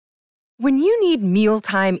When you need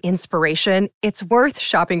mealtime inspiration, it's worth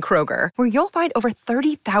shopping Kroger, where you'll find over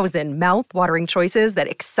 30,000 mouth-watering choices that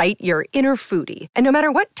excite your inner foodie. And no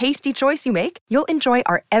matter what tasty choice you make, you'll enjoy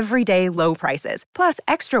our everyday low prices, plus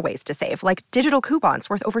extra ways to save, like digital coupons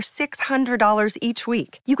worth over $600 each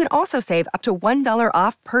week. You can also save up to $1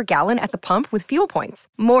 off per gallon at the pump with fuel points.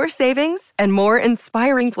 More savings and more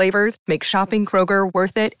inspiring flavors make shopping Kroger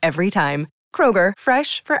worth it every time. Kroger,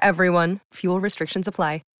 fresh for everyone. Fuel restrictions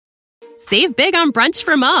apply. Save big on brunch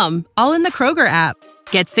for mom, all in the Kroger app.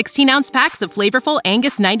 Get 16-ounce packs of flavorful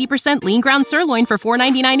Angus 90% lean ground sirloin for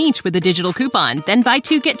 $4.99 each with a digital coupon. Then buy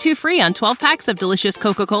 2, get 2 free on 12 packs of delicious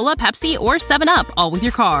Coca-Cola, Pepsi, or 7-Up, all with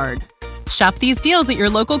your card. Shop these deals at your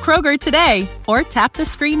local Kroger today, or tap the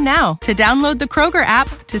screen now to download the Kroger app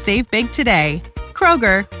to save big today.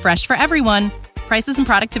 Kroger, fresh for everyone. Prices and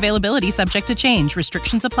product availability subject to change.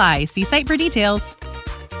 Restrictions apply. See site for details.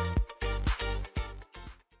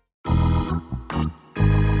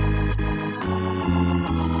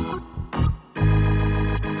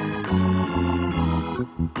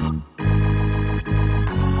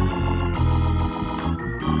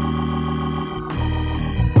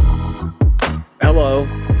 Hello,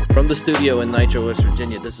 from the studio in Nitro, West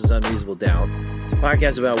Virginia. This is Unreasonable Doubt. It's a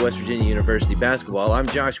podcast about West Virginia University basketball. I'm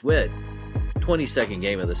Josh Witt. 22nd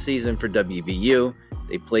game of the season for WVU.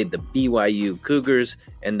 They played the BYU Cougars,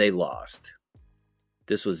 and they lost.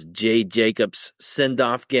 This was Jay Jacobs'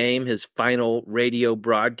 send-off game, his final radio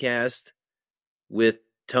broadcast with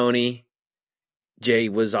Tony. Jay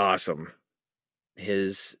was awesome.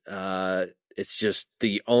 It's just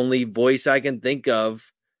the only voice I can think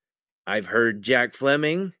of. I've heard Jack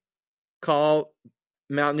Fleming call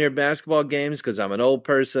Mountaineer basketball games because I'm an old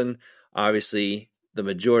person. Obviously, the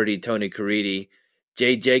majority, Tony Caridi.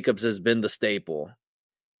 Jay Jacobs has been the staple.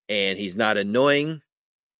 And he's not annoying.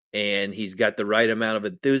 And he's got the right amount of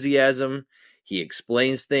enthusiasm. He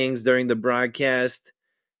explains things during the broadcast.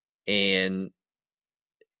 And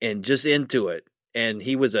just into it. And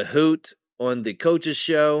he was a hoot on the coach's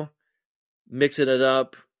show, mixing it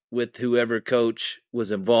up with whoever coach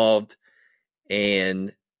was involved,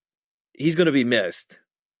 and he's going to be missed.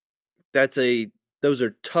 Those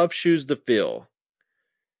are tough shoes to fill.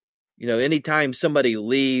 You know, anytime somebody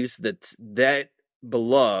leaves that's that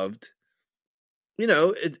beloved, you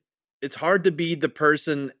know, it's hard to be the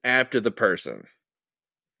person after the person.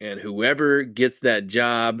 And whoever gets that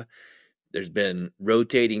job, there's been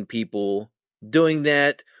rotating people doing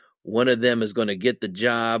that. One of them is going to get the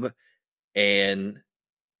job, and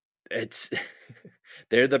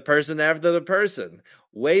they're the person after the person.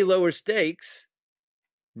 Way lower stakes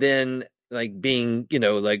than like being, you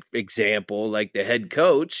know, like example, like the head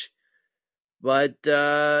coach. But,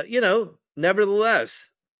 you know,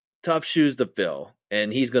 nevertheless, tough shoes to fill.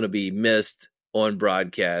 And he's going to be missed on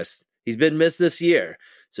broadcast. He's been missed this year.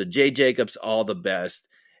 So Jay Jacobs, all the best.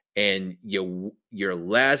 And your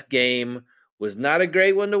last game was not a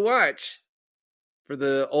great one to watch for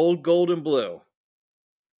the old gold and blue.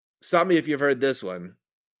 Stop me if you've heard this one.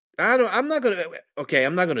 I'm not going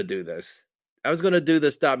to do this. I was going to do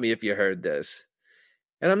this. Stop me if you heard this.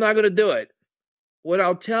 And I'm not going to do it. What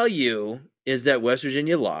I'll tell you is that West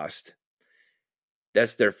Virginia lost.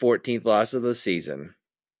 That's their 14th loss of the season.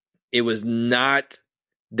 It was not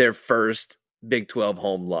their first Big 12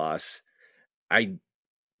 home loss. The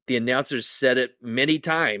announcers said it many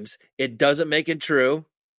times. It doesn't make it true.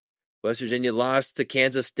 West Virginia lost to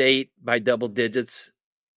Kansas State by double digits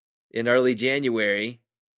in early January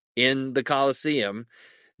in the Coliseum.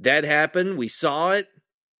 That happened. We saw it.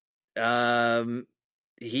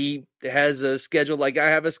 He has a schedule like I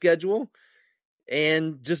have a schedule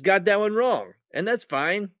and just got that one wrong. And that's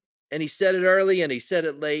fine. And he said it early and he said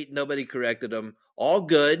it late. Nobody corrected him. All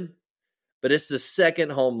good. But it's the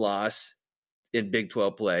second home loss in Big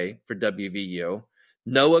 12 play for WVU.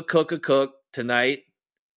 Noah Cook tonight.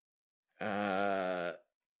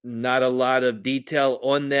 Not a lot of detail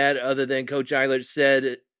on that other than Coach Eilert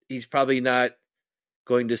said he's probably not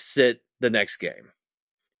going to sit the next game.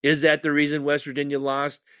 Is that the reason West Virginia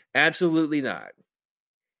lost? Absolutely not.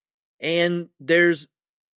 And there's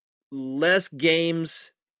less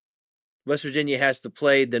games West Virginia has to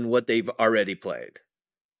play than what they've already played.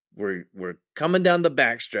 We're coming down the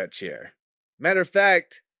backstretch here. Matter of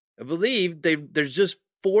fact, I believe there's just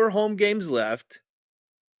 4 home games left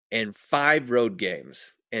and 5 road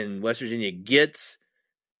games. And West Virginia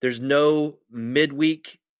there's no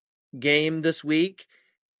midweek game this week.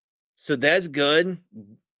 So that's good.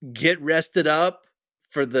 Get rested up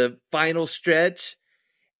for the final stretch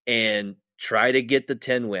and try to get the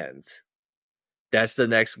 10 wins. That's the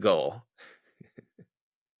next goal.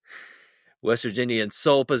 West Virginia in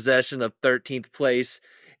sole possession of 13th place.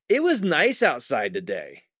 It was nice outside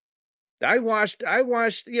today. I watched,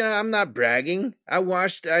 I'm not bragging. I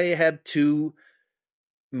have 2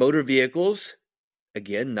 motor vehicles.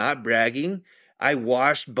 Again, not bragging. I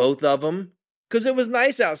washed both of them because it was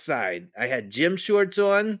nice outside. I had gym shorts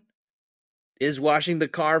on. Is washing the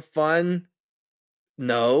car fun?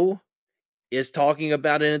 No. Is talking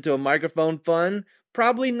about it into a microphone fun?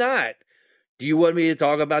 Probably not. Do you want me to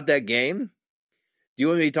talk about that game? Do you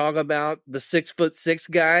want me to talk about the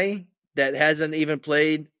 6'6" guy that hasn't even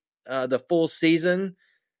played the full season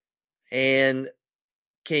and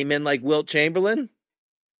came in like Wilt Chamberlain?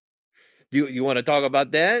 Do you want to talk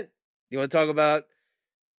about that? You want to talk about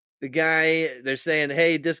the guy? They're saying,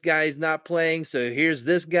 hey, this guy's not playing, so here's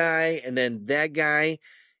this guy, and then that guy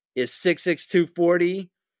is 6'6", 240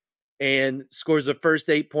 and scores the first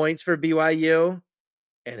 8 points for BYU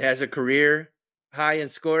and has a career high in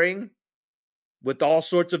scoring with all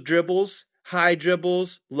sorts of dribbles, high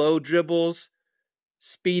dribbles, low dribbles,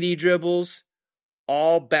 speedy dribbles,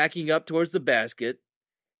 all backing up towards the basket.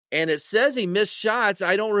 And it says he missed shots.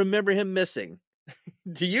 I don't remember him missing.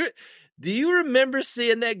 Do you remember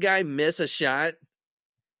seeing that guy miss a shot?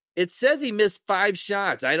 It says he missed 5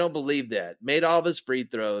 shots. I don't believe that. Made all of his free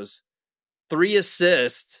throws, 3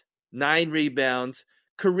 assists, 9 rebounds.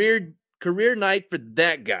 Career night for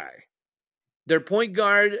that guy. Their point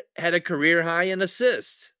guard had a career high in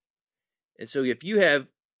assists. And so if you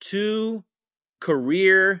have 2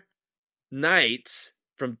 career nights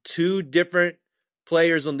from 2 different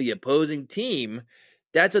players on the opposing team,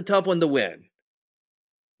 that's a tough one to win.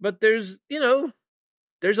 But there's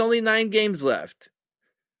only 9 games left.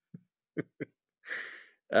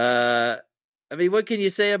 What can you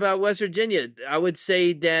say about West Virginia? I would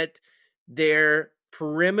say that their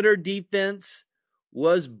perimeter defense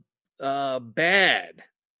was bad,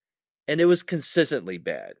 and it was consistently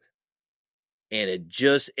bad. And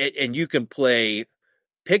and you can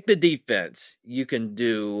pick the defense. You can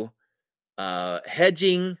do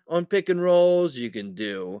hedging on pick and rolls. You can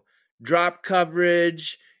do drop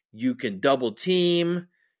coverage. You can double team.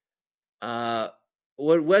 What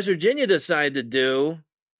West Virginia decided to do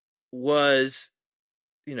was,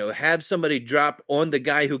 have somebody drop on the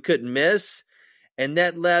guy who couldn't miss, and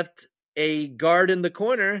that left a guard in the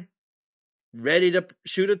corner ready to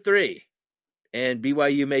shoot a 3. And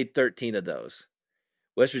BYU made 13 of those.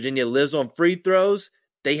 West Virginia lives on free throws.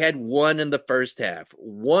 They had 1 in the first half,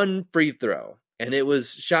 1 free throw, and it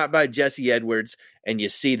was shot by Jesse Edwards, and you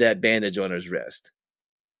see that bandage on his wrist.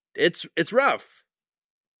 It's rough,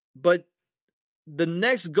 but the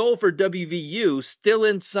next goal for WVU still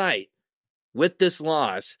in sight with this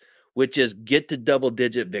loss, which is get to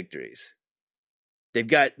double-digit victories. They've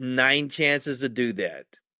got 9 chances to do that.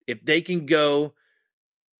 If they can go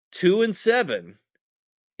 2-7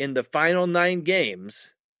 in the final 9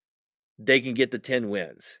 games, they can get to 10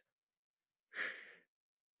 wins.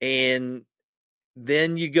 And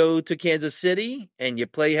then you go to Kansas City and you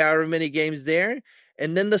play however many games there,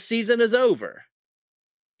 and then the season is over.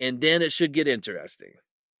 And then it should get interesting.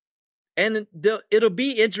 And it'll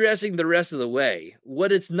be interesting the rest of the way.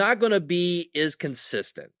 What it's not going to be is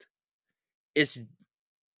consistent.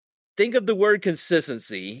 Think of the word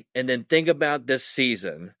consistency and then think about this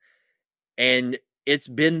season. And it's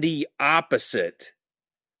been the opposite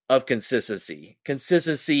of consistency.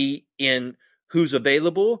 Consistency in who's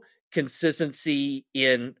available, consistency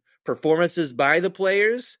in performances by the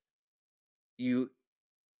players. You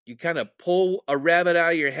kind of pull a rabbit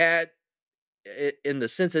out of your hat in the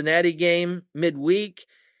Cincinnati game midweek,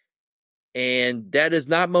 and that is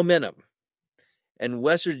not momentum. And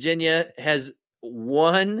West Virginia has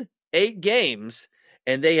won 8 games,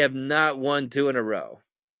 and they have not won 2 in a row.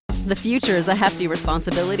 The future is a hefty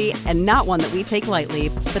responsibility and not one that we take lightly.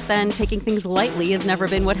 But then taking things lightly has never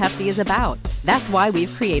been what Hefty is about. That's why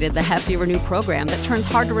we've created the Hefty Renew program that turns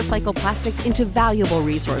hard-to-recycle plastics into valuable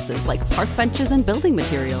resources like park benches and building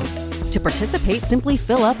materials. To participate, simply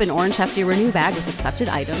fill up an orange Hefty Renew bag with accepted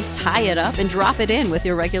items, tie it up, and drop it in with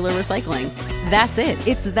your regular recycling. That's it.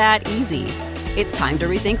 It's that easy. It's time to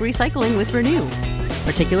rethink recycling with Renew.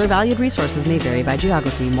 Particular valued resources may vary by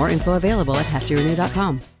geography. More info available at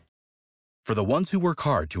heftyrenew.com. For the ones who work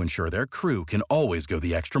hard to ensure their crew can always go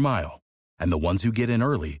the extra mile, and the ones who get in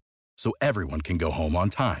early so everyone can go home on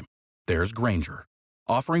time, there's Grainger,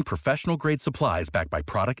 offering professional-grade supplies backed by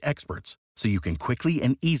product experts so you can quickly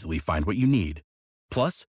and easily find what you need.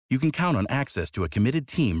 Plus, you can count on access to a committed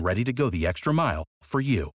team ready to go the extra mile for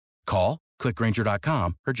you. Call, click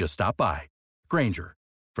Grainger.com, or just stop by. Grainger,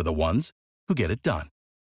 for the ones who get it done.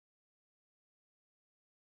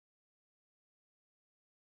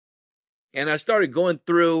 And I started going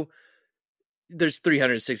through, there's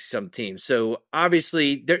 360 some teams. So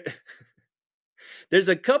obviously there's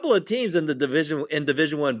a couple of teams in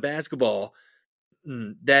Division I basketball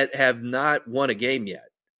that have not won a game yet.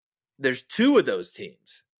 There's two of those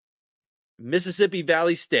teams. Mississippi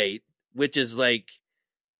Valley State, which is like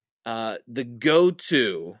the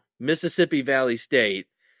go-to Mississippi Valley State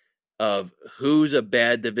of who's a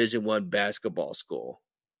bad Division I basketball school.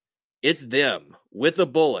 It's them with a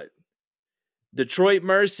bullet. Detroit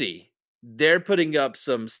Mercy, they're putting up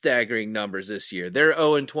some staggering numbers this year. They're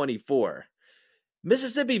 0-24.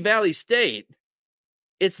 Mississippi Valley State,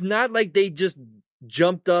 it's not like they just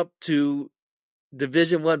jumped up to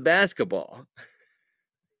Division I basketball.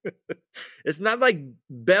 It's not like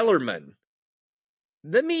Bellarmine.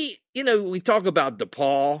 We talk about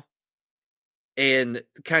DePaul and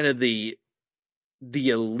kind of the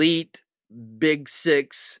elite Big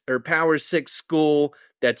Six or Power Six school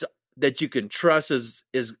that you can trust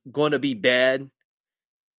is going to be bad.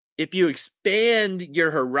 If you expand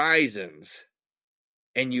your horizons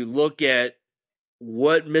and you look at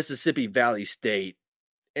what Mississippi Valley State,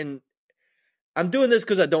 and I'm doing this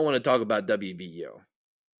because I don't want to talk about WVU.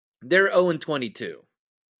 They're 0-22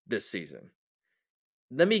 this season.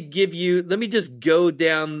 Let me just go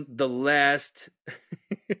down the last.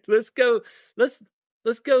 let's go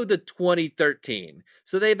to 2013.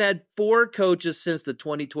 So they've had 4 coaches since the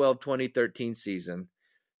 2012-2013 season.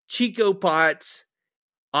 Chico Potts,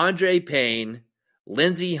 Andre Payne,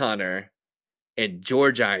 Lindsey Hunter, and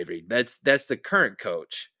George Ivory. That's the current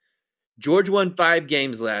coach. George won 5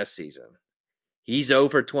 games last season. He's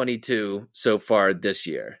 0-22 so far this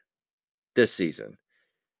season.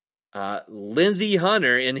 Lindsey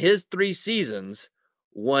Hunter, in his 3 seasons,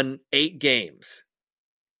 won 8 games.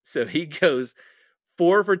 So he goes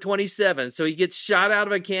 4-27. So he gets shot out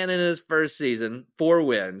of a cannon in his first season, 4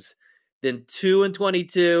 wins. Then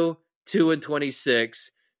 2-22,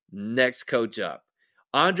 2-26, next coach up.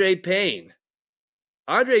 Andre Payne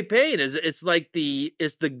is it's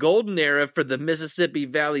the golden era for the Mississippi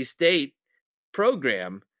Valley State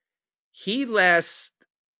program. He lasts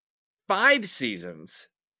 5 seasons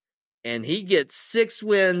and he gets 6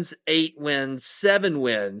 wins, 8 wins, 7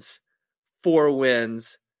 wins, 4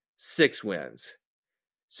 wins, 6 wins.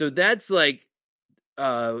 So that's like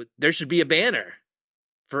there should be a banner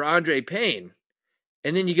for Andre Payne.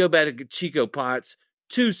 And then you go back to Chico Potts,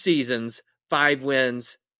 2 seasons, 5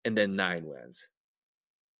 wins, and then 9 wins.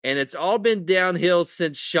 And it's all been downhill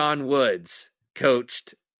since Sean Woods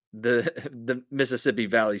coached the Mississippi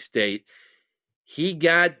Valley State. He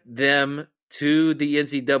got them to the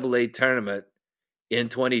NCAA tournament in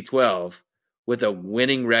 2012 with a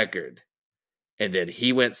winning record. And then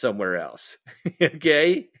he went somewhere else.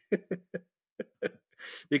 Okay?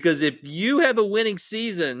 Because if you have a winning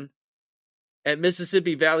season at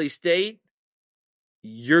Mississippi Valley State,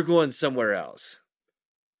 you're going somewhere else.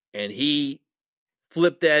 And he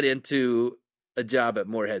flipped that into a job at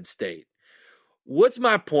Morehead State. What's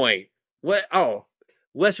my point?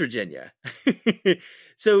 West Virginia.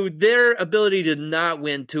 So their ability to not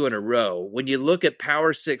win 2 in a row, when you look at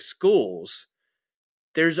Power 6 schools,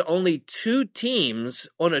 there's only 2 teams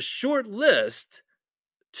on a short list,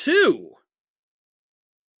 2,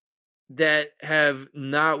 that have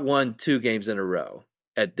not won 2 games in a row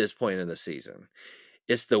at this point in the season.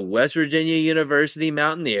 It's the West Virginia University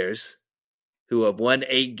Mountaineers, who have won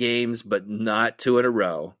 8 games but not 2 in a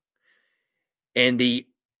row. And the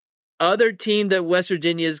other team that West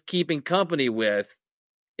Virginia is keeping company with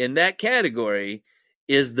in that category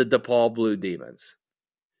is the DePaul Blue Demons.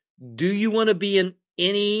 Do you want to be in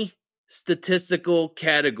any statistical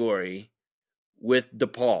category with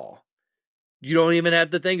DePaul? You don't even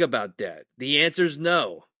have to think about that. The answer is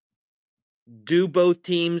no. Do both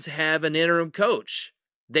teams have an interim coach?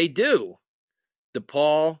 They do.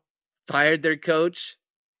 DePaul fired their coach,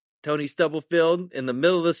 Tony Stubblefield, in the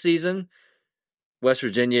middle of the season. West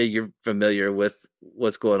Virginia, you're familiar with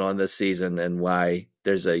what's going on this season and why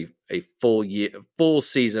there's a full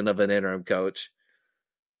season of an interim coach.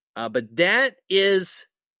 But that is,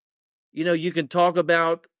 you can talk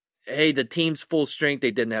about, hey, the team's full strength.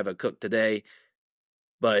 They didn't have a cook today.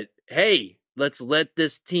 But, hey, let's let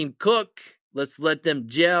this team cook. Let's let them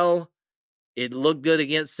gel. It looked good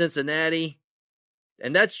against Cincinnati.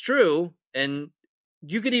 And that's true. And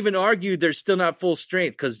you could even argue they're still not full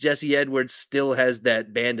strength because Jesse Edwards still has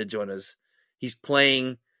that bandage on he's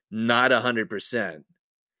playing not 100%.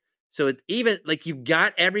 So it even like you've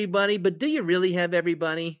got everybody, but do you really have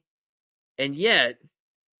everybody? And yet,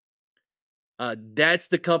 that's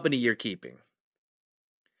the company you're keeping.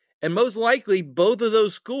 And most likely, both of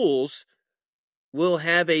those schools will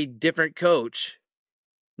have a different coach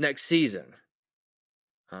next season.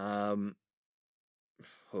 Oh.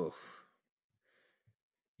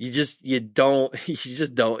 You don't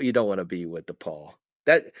want to be with DePaul.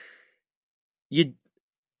 That you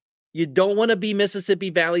don't want to be Mississippi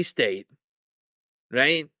Valley State,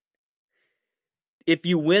 right? If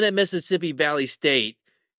you win at Mississippi Valley State,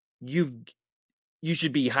 you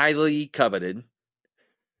should be highly coveted.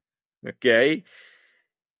 Okay?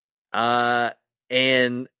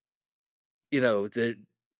 And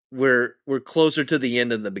we're closer to the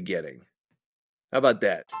end than the beginning. How about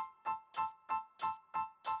that?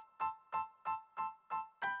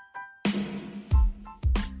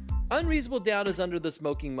 Unreasonable Doubt is under the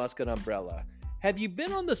Smoking Musket umbrella. Have you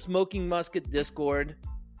been on the Smoking Musket Discord?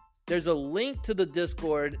 There's a link to the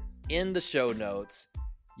Discord in the show notes.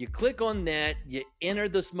 You click on that, you enter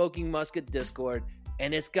the Smoking Musket Discord,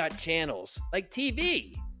 and it's got channels like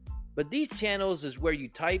TV. But these channels is where you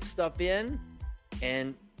type stuff in,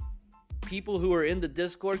 and people who are in the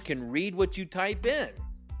Discord can read what you type in.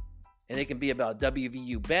 And it can be about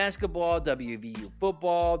WVU basketball, WVU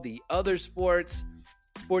football, the other sports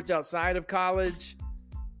outside of college,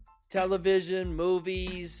 television,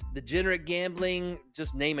 movies, degenerate gambling,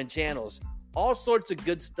 just naming channels. All sorts of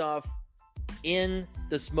good stuff in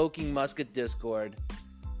the Smoking Musket Discord.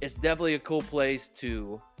 It's definitely a cool place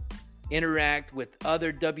to interact with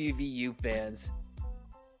other WVU fans.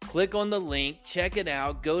 Click on the link, check it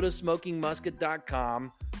out, go to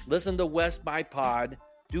smokingmusket.com, listen to West by Pod,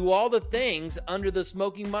 do all the things under the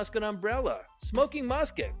Smoking Musket umbrella. Smoking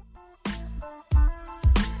Musket.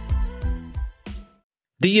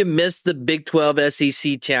 Do you miss the Big 12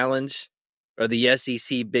 SEC Challenge or the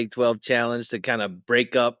SEC Big 12 Challenge to kind of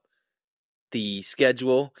break up the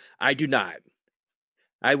schedule? I do not.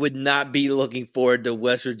 I would not be looking forward to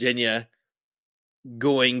West Virginia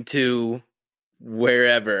going to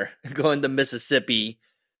wherever, going to Mississippi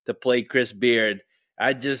to play Chris Beard.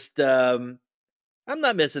 I just, I'm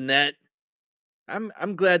not missing that.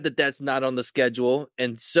 I'm glad that that's not on the schedule.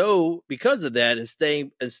 And so because of that,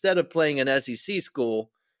 instead of playing an SEC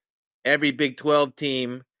school, every Big 12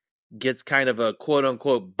 team gets kind of a quote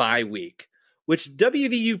unquote bye week, which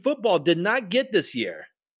WVU football did not get this year.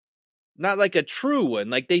 Not like a true one.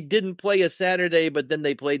 Like they didn't play a Saturday, but then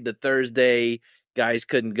they played the Thursday. Guys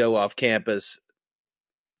couldn't go off campus.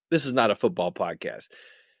 This is not a football podcast.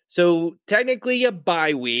 So technically a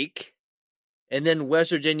bye week. And then West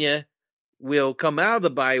Virginia will come out of the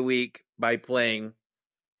bye week by playing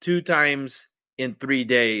 2 times in 3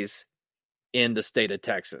 days in the state of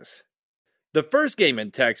Texas. The first game in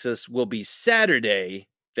Texas will be Saturday,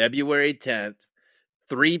 February 10th,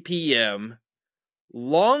 3 p.m.,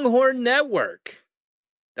 Longhorn Network.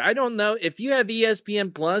 I don't know. If you have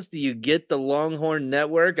ESPN Plus, do you get the Longhorn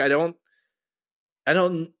Network? I don't.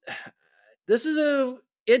 This is a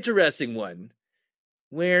interesting one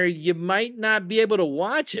where you might not be able to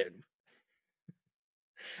watch it.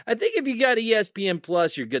 I think if you got ESPN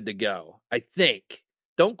Plus, you're good to go. I think.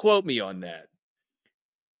 Don't quote me on that.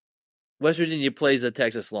 West Virginia plays the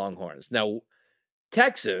Texas Longhorns. Now,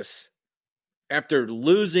 Texas, after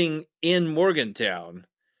losing in Morgantown,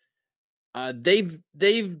 they've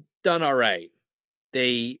done all right.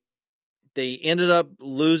 They ended up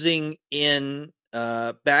losing in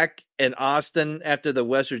back in Austin after the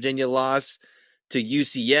West Virginia loss to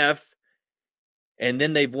UCF, and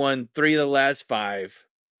then they've won 3 of the last 5.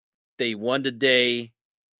 They won today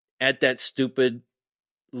at that stupid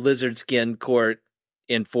lizard skin court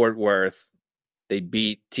in Fort Worth. They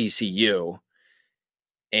beat TCU,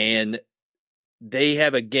 and they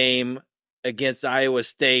have a game against Iowa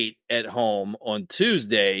State at home on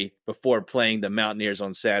Tuesday before playing the Mountaineers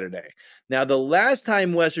on Saturday. Now, the last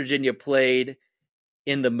time West Virginia played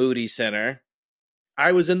in the Moody Center,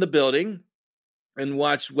 I was in the building and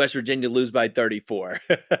watched West Virginia lose by 34.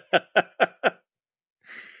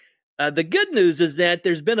 The good news is that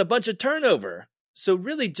there's been a bunch of turnover. So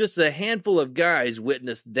really just a handful of guys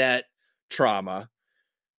witnessed that trauma.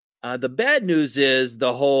 The bad news is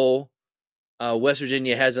the whole West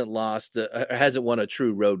Virginia hasn't won a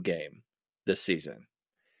true road game this season.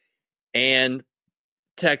 And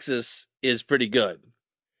Texas is pretty good.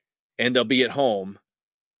 And they'll be at home.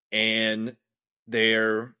 And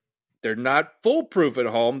they're not foolproof at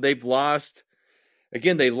home. They've lost.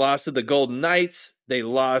 Again, they lost to the Golden Knights. They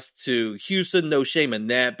lost to Houston. No shame in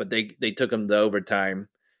that, but they took them to overtime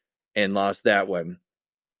and lost that one.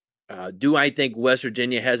 Do I think West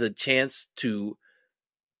Virginia has a chance to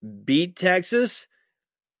beat Texas?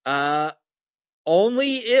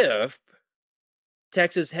 Only if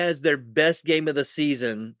Texas has their best game of the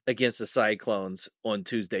season against the Cyclones on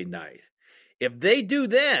Tuesday night. If they do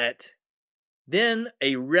that, then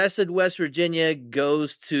a rested West Virginia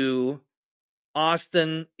goes to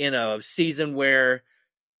Austin in a season where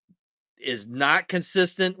is not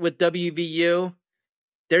consistent with WVU.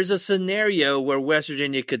 There's a scenario where West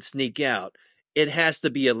Virginia could sneak out. It has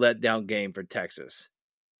to be a letdown game for Texas.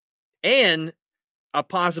 And a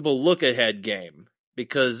possible look-ahead game,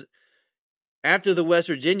 because after the West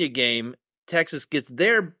Virginia game, Texas gets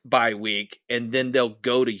their bye week, and then they'll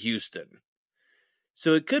go to Houston.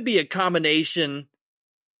 So it could be a combination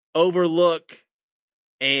overlook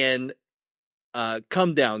and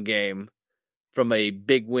come-down game from a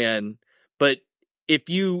big win. But if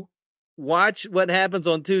you watch what happens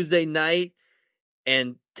on Tuesday night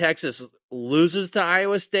and Texas loses to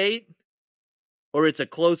Iowa State, or it's a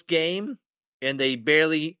close game and they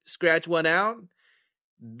barely scratch one out,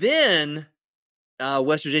 then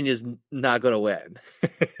West Virginia's not going to win.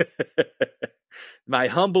 My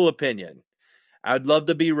humble opinion. I'd love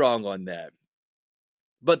to be wrong on that.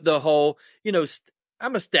 But the whole,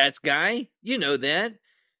 I'm a stats guy. You know that.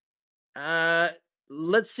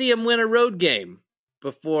 Let's see him win a road game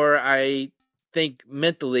before I think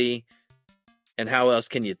mentally, and how else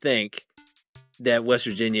can you think, that West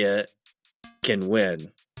Virginia can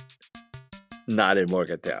win. Not in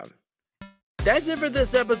Morgantown. That's it for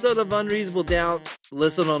this episode of Unreasonable Doubt.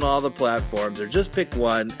 Listen on all the platforms, or just pick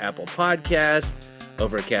one: Apple Podcasts,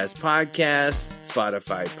 Overcast Podcasts,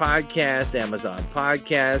 Spotify Podcasts, Amazon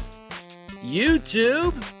Podcasts,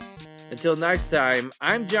 YouTube. Until next time,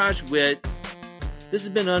 I'm Josh Witt. This has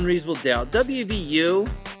been Unreasonable Doubt. WVU,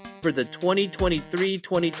 for the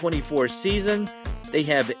 2023-2024 season, they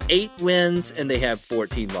have 8 wins and they have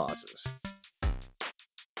 14 losses.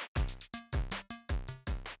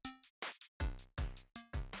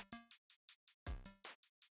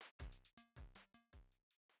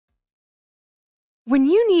 When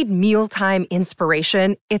you need mealtime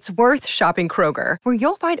inspiration, it's worth shopping Kroger, where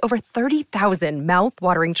you'll find over 30,000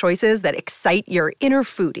 mouth-watering choices that excite your inner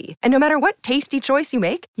foodie. And no matter what tasty choice you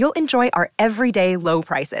make, you'll enjoy our everyday low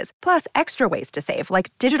prices, plus extra ways to save,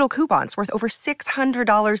 like digital coupons worth over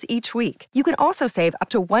 $600 each week. You can also save up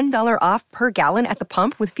to $1 off per gallon at the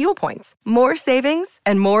pump with fuel points. More savings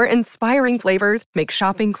and more inspiring flavors make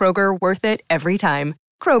shopping Kroger worth it every time.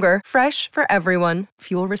 Kroger, fresh for everyone.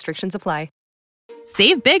 Fuel restrictions apply.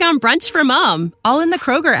 Save big on brunch for mom, all in the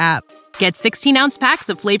Kroger app. Get 16-ounce packs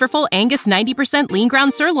of flavorful Angus 90% lean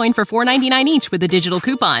ground sirloin for $4.99 each with a digital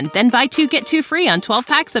coupon. Then buy 2, get 2 free on 12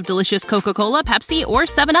 packs of delicious Coca-Cola, Pepsi, or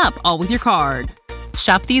 7-Up, all with your card.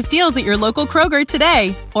 Shop these deals at your local Kroger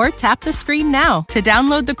today, or tap the screen now to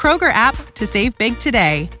download the Kroger app to save big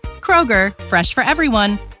today. Kroger, fresh for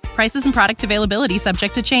everyone. Prices and product availability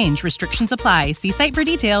subject to change. Restrictions apply. See site for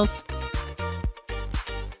details.